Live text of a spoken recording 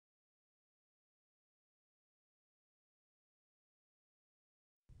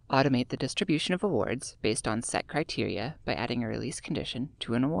Automate the distribution of awards based on set criteria by adding a release condition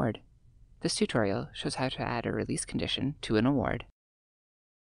to an award. This tutorial shows how to add a release condition to an award.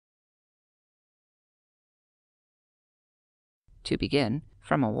 To begin,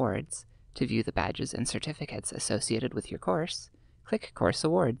 from Awards, to view the badges and certificates associated with your course, click Course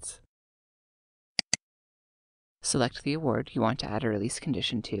Awards. Select the award you want to add a release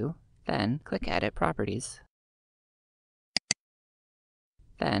condition to, then click Edit Properties.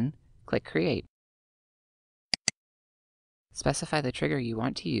 Then, click Create. Specify the trigger you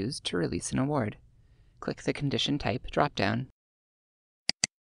want to use to release an award. Click the Condition Type dropdown.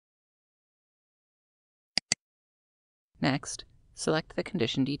 Next, select the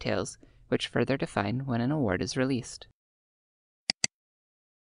condition details, which further define when an award is released.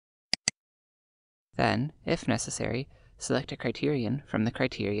 Then, if necessary, select a criterion from the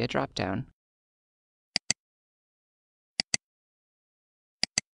Criteria dropdown.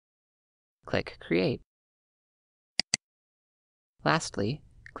 Click Create. Lastly,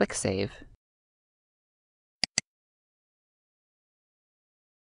 click Save.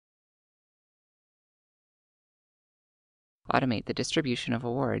 Automate the distribution of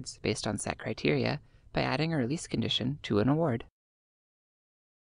awards based on set criteria by adding a release condition to an award.